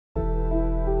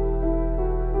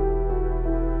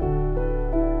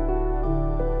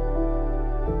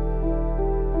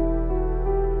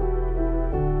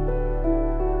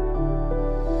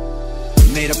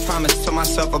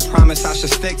myself a promise I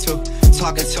should stick to.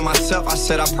 Talking to myself, I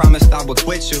said I promised I would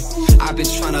quit you. I've been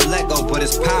trying to let go, but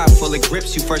it's powerful, it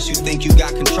grips you. First you think you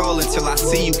got control until I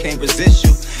see you can't resist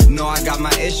you. Know I got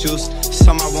my issues,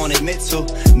 some I won't admit to.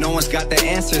 No one's got the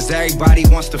answers, everybody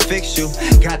wants to fix you.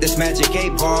 Got this magic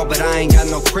 8 ball, but I ain't got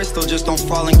no crystal. Just don't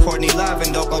fall in Courtney Love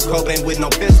and don't go Cobain with no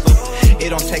pistol. It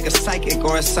don't take a psychic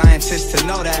or a scientist to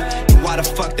know that. Why the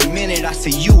fuck the minute I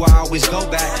see you, I always go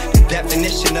back. The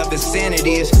definition of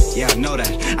insanity is, yeah, I know that.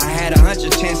 I had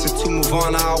 100 chances to move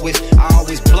on, I always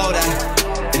blow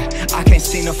that. I can't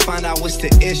seem to find out what's the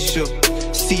issue.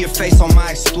 See your face on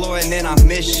my Explorer and then I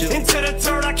miss you. Into the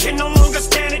dirt, I can no longer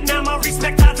stand it. Now my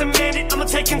respect, I demand it. I'ma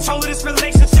take control of this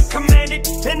relationship, command it.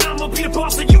 And I'ma be the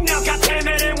boss of you now,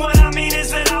 goddammit. And what I mean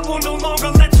is that I will no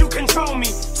longer let you control me.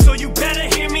 So you better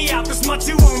hear me out, this much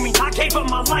you owe me. I gave up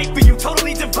my life for you,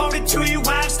 totally devoted to you.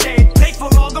 I've stayed faithful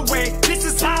all the way. This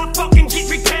is how I fucking get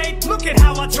repaid. Look at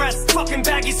how I dress, fucking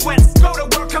baggy sweats. Go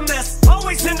to work a mess,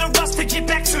 always in a rush to get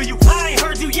back to you. I ain't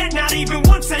heard you yet, not even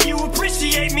once that you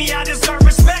appreciate me. I deserve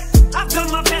respect. I've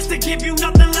done my best to give you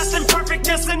nothing less than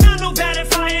perfectness. And I know that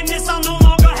if I end this, I'll no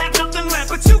longer have nothing left.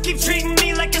 But you keep treating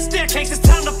me like a staircase, it's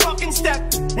time to fucking step.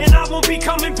 And I won't be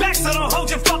coming back, so don't hold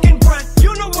your